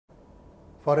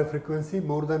For a frequency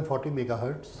more than 40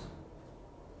 megahertz,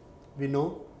 we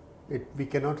know we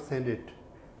cannot send it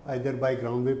either by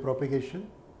ground wave propagation,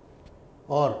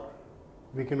 or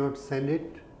we cannot send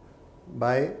it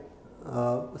by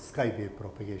sky wave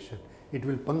propagation. It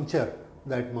will puncture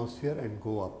the atmosphere and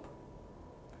go up.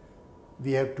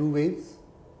 We have two ways.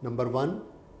 Number one,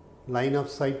 line of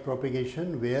sight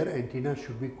propagation, where antenna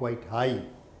should be quite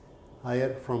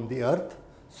higher from the earth,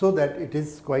 so that it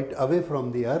is quite away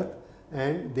from the earth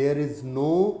and there is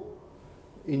no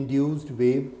induced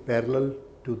wave parallel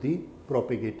to the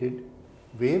propagated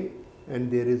wave,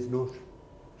 and there is no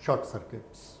short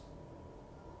circuits.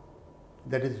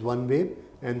 That is one wave,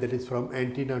 and that is from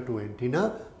antenna to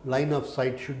antenna. Line of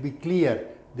sight should be clear.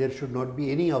 There should not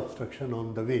be any obstruction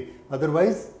on the way.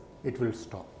 Otherwise, it will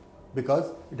stop,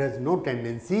 because it has no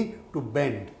tendency to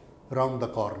bend round the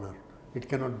corner. It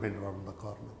cannot bend round the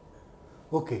corner.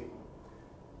 Okay.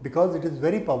 Because it is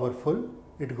very powerful,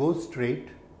 it goes straight.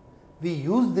 We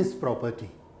use this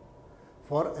property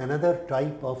for another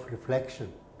type of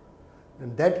reflection,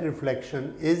 and that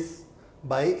reflection is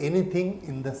by anything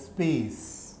in the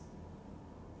space.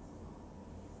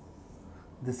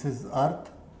 This is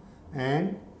earth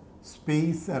and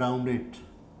space around it.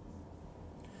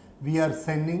 We are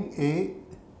sending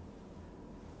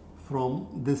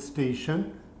from this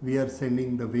station, we are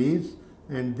sending the waves,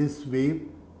 and this wave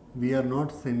we are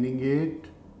not sending it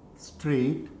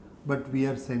straight, but we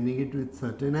are sending it with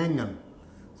certain angle.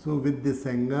 So with this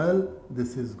angle,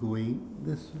 this is going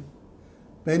this way,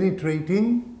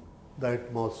 penetrating the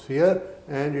atmosphere,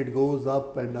 and it goes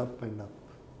up and up and up.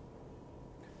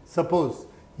 Suppose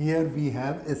here we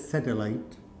have a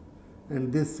satellite,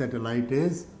 and this satellite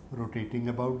is rotating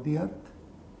about the earth.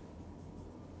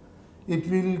 It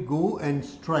will go and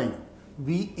strike.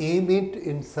 We aim it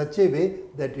in such a way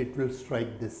that it will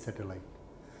strike this satellite.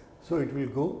 So it will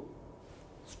go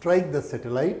strike the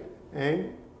satellite,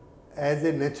 and as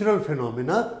a natural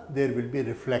phenomena there will be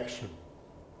reflection.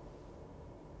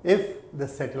 If the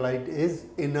satellite is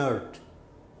inert,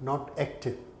 not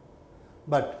active,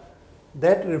 but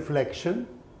that reflection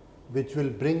which will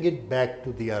bring it back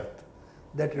to the earth,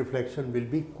 that reflection will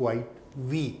be quite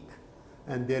weak,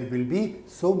 and there will be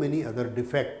so many other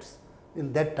defects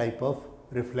in that type of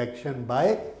reflection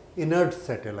by inert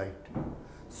satellite.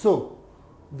 So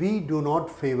we do not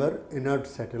favor inert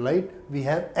satellite, we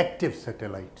have active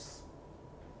satellites.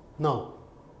 Now,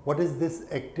 what is this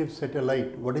active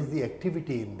satellite? What is the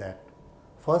activity in that?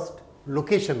 First,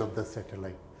 location of the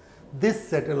satellite. This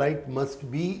satellite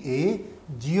must be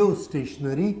a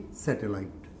geostationary satellite.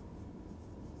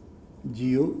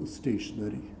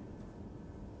 Geostationary.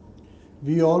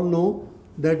 We all know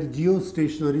that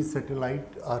geostationary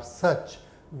satellites are such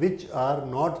which are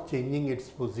not changing its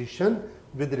position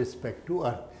with respect to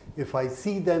Earth. If I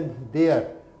see them there,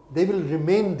 they will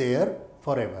remain there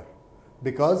forever,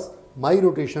 because my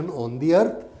rotation on the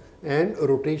Earth and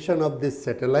rotation of this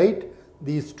satellite,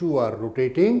 these two are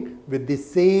rotating with the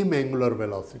same angular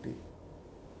velocity.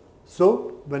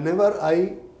 So whenever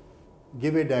I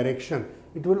give a direction,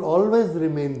 it will always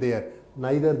remain there,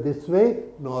 neither this way,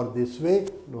 nor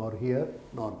here,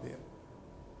 nor there.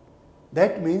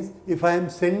 That means if I am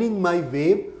sending my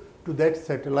wave to that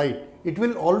satellite, it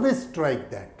will always strike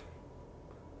that,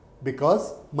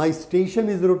 because my station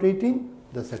is rotating,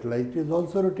 the satellite is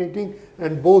also rotating,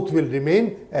 and both will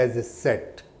remain as a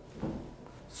set.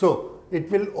 So it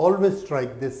will always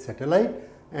strike this satellite.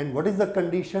 And what is the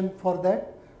condition for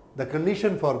that? The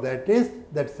condition for that is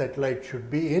that satellite should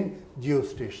be in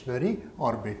geostationary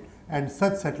orbit, and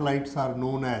such satellites are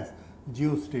known as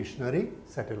geostationary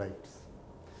satellites.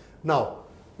 Now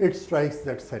it strikes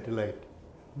that satellite.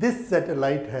 This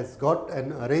satellite has got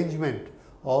an arrangement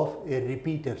of a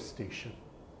repeater station.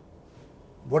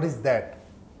 What is that?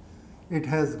 It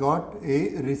has got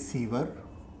a receiver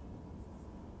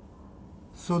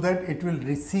so that it will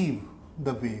receive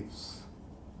the waves.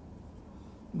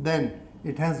 Then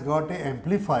it has got an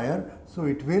amplifier, so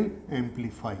it will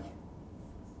amplify.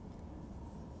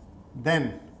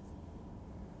 Then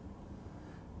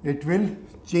it will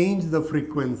change the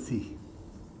frequency,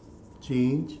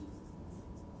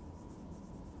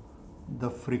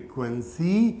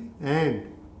 and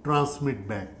transmit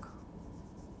back.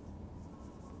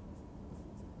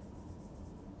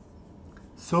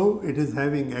 So it is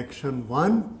having action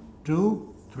 1,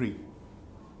 2, 3,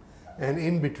 and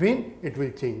in between it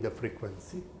will change the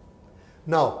frequency.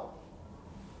 Now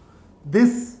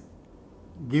this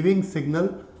giving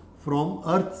signal from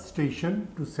Earth station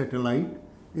to satellite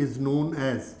is known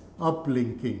as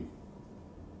uplinking.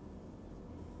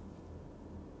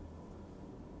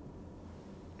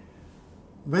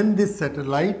 When this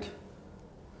satellite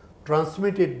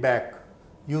transmit it back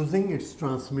using its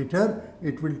transmitter.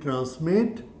 It will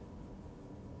transmit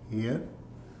here,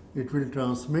 it will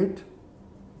transmit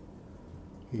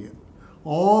here.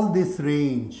 All this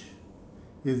range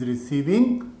is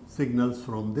receiving signals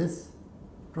from this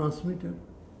transmitter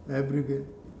everywhere.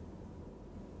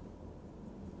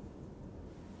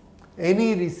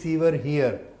 Any receiver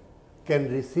here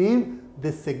can receive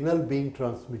this signal being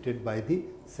transmitted by the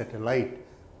satellite.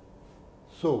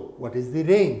 So, what is the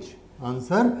range?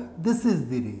 Answer, this is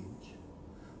the range.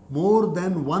 More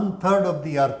than 1/3 of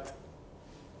the earth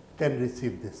can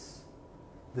receive this.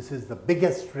 This is the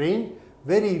biggest range,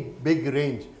 very big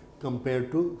range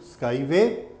compared to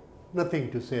skywave,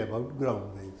 nothing to say about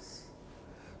ground waves.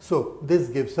 So, this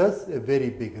gives us a very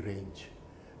big range,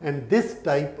 and this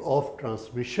type of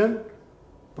transmission,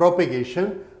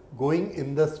 propagation, going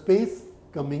in the space,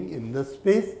 coming in the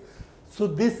space. So,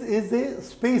 this is a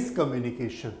space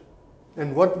communication,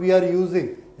 and what we are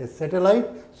using a satellite,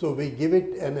 so we give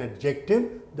it an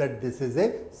adjective that this is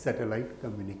a satellite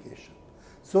communication.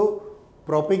 So,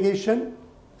 propagation,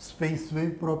 space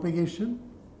wave propagation,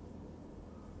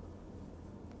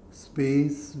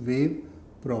 space wave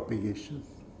propagation.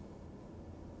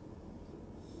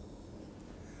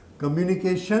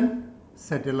 Communication,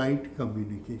 satellite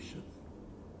communication.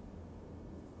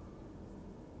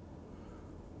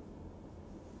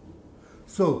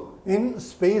 So, in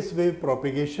space wave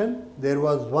propagation, there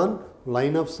was one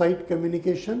line of sight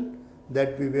communication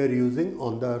that we were using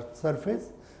on the Earth's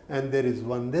surface, and there is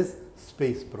one this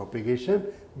space propagation,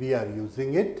 we are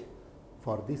using it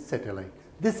for the satellite.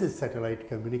 This is satellite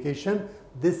communication.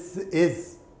 This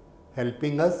is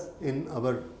helping us in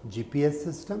our GPS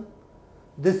system.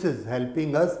 This is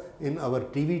helping us in our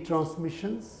TV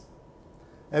transmissions.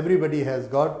 Everybody has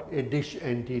got a dish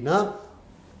antenna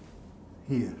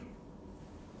here.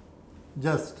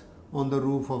 Just on the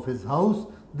roof of his house,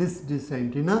 this dish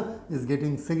antenna is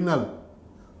getting signal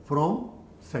from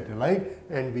satellite,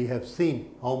 and we have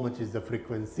seen how much is the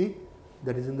frequency,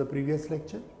 that is in the previous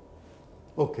lecture.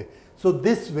 Okay. So,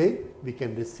 this way we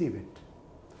can receive it.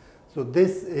 So,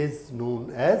 this is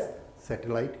known as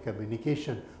satellite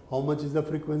communication. How much is the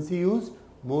frequency used?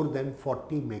 More than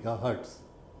 40 megahertz,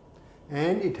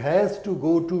 and it has to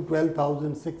go to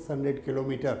 12,600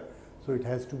 kilometer. So, it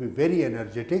has to be very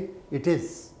energetic. It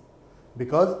is,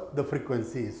 because the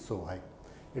frequency is so high.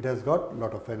 It has got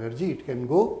lot of energy. It can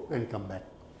go and come back.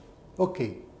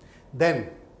 Okay. Then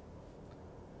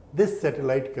this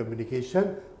satellite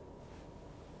communication,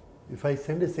 if I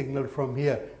send a signal from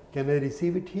here, can I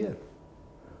receive it here?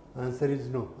 Answer is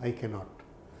no, I cannot,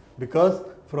 because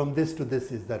from this to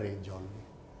this is the range only.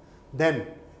 Then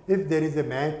if there is a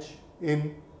match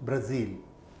in Brazil,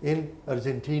 in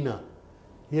Argentina,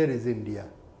 here is India,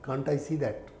 can't I see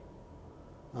that?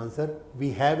 Answer,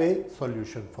 we have a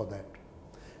solution for that,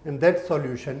 and that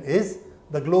solution is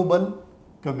the global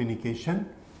communication.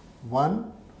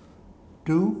 1,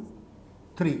 2,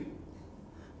 3.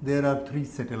 There are 3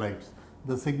 satellites.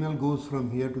 The signal goes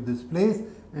from here to this place,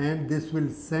 and this will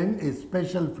send a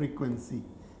special frequency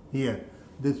here.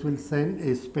 This will send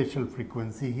a special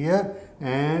frequency here,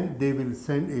 and they will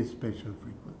send a special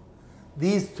frequency.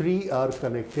 These 3 are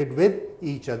connected with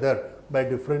each other by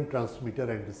different transmitter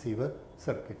and receiver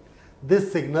circuit.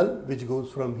 This signal which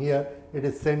goes from here, it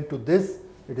is sent to this,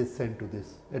 it is sent to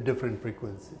this at different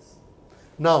frequencies.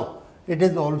 Now, it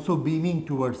is also beaming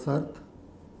towards Earth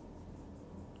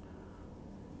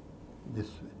this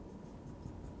way.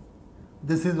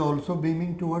 This is also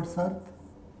beaming towards Earth.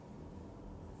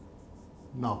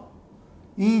 Now,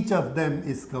 each of them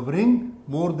is covering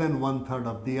more than 1/3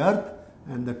 of the Earth,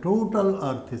 and the total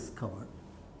Earth is covered.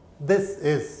 This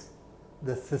is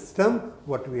the system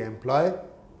what we employ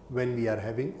when we are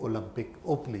having Olympic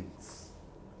openings,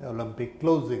 Olympic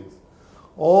closings.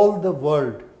 All the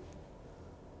world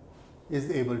is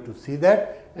able to see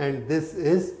that, and this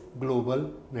is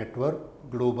global network,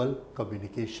 global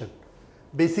communication.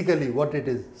 Basically what it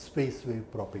is, space wave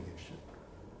propagation.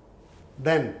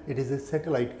 Then it is a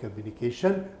satellite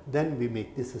communication, then we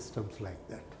make the systems like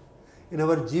that. In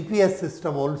our GPS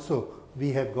system also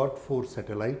we have got 4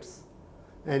 satellites,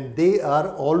 and they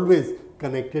are always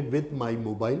connected with my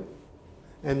mobile,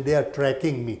 and they are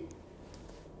tracking me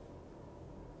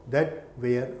that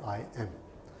where I am.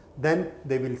 Then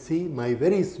they will see my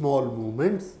very small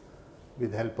movements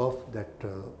with help of that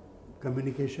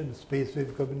communication, space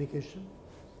wave communication.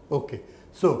 Okay.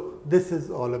 So, this is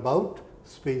all about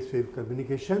space wave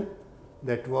communication,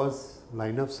 that was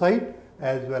line of sight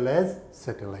as well as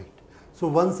satellite. So,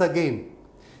 once again,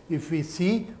 if we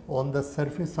see on the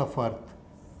surface of Earth,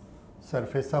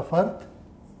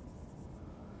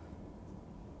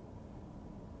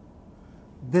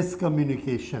 this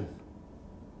communication,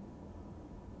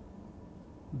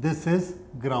 this is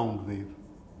ground wave,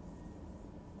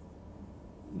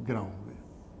 ground wave.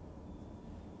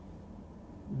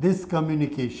 This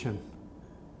communication,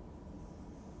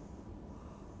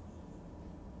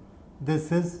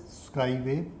 this is sky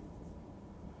wave,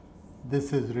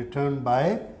 this is returned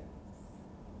by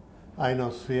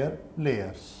ionosphere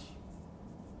layers.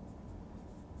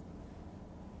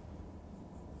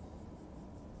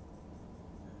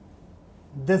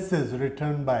 This is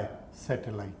returned by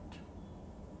satellite.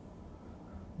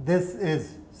 This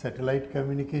is satellite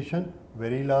communication,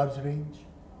 very large range.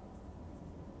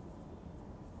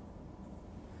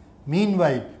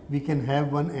 Meanwhile, we can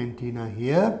have one antenna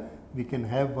here, we can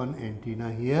have one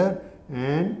antenna here,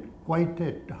 and quite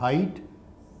at height,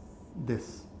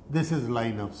 this is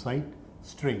line of sight,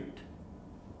 straight,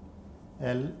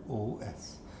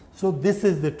 LOS. So this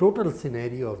is the total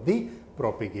scenario of the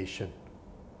propagation.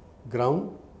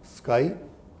 Ground, sky,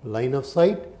 line of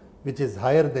sight, which is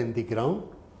higher than the ground,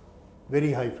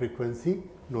 very high frequency,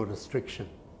 no restriction,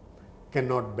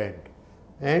 cannot bend,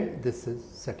 and this is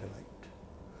satellite.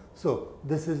 So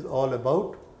this is all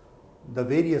about the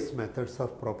various methods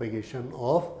of propagation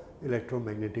of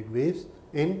electromagnetic waves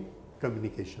in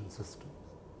communication systems.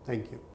 Thank you.